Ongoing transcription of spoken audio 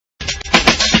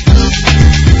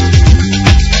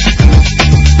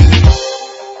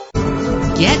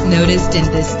noticed in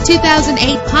this 2008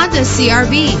 Honda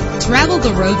CR-V. Travel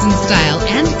the roads in style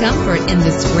and comfort in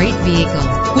this great vehicle.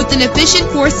 With an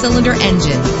efficient 4-cylinder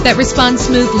engine that responds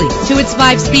smoothly to its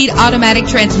 5-speed automatic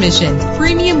transmission,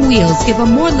 premium wheels give a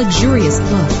more luxurious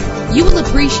look. You will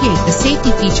appreciate the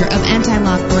safety feature of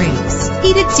anti-lock brakes.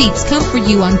 Heated seats comfort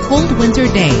you on cold winter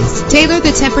days. Tailor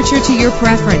the temperature to your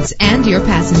preference and your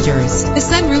passengers. The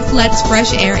sunroof lets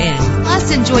fresh air in.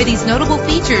 Plus, enjoy these notable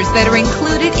features that are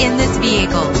included in this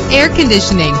vehicle: air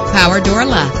conditioning, power door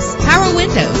locks, power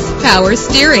windows, power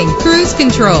steering, cruise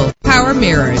control, power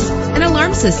mirrors, an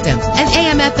alarm system, an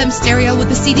AM/FM stereo with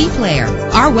a CD player.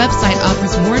 Our website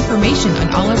offers more information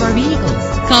on all of our vehicles.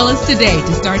 Call us today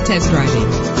to start test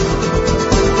driving.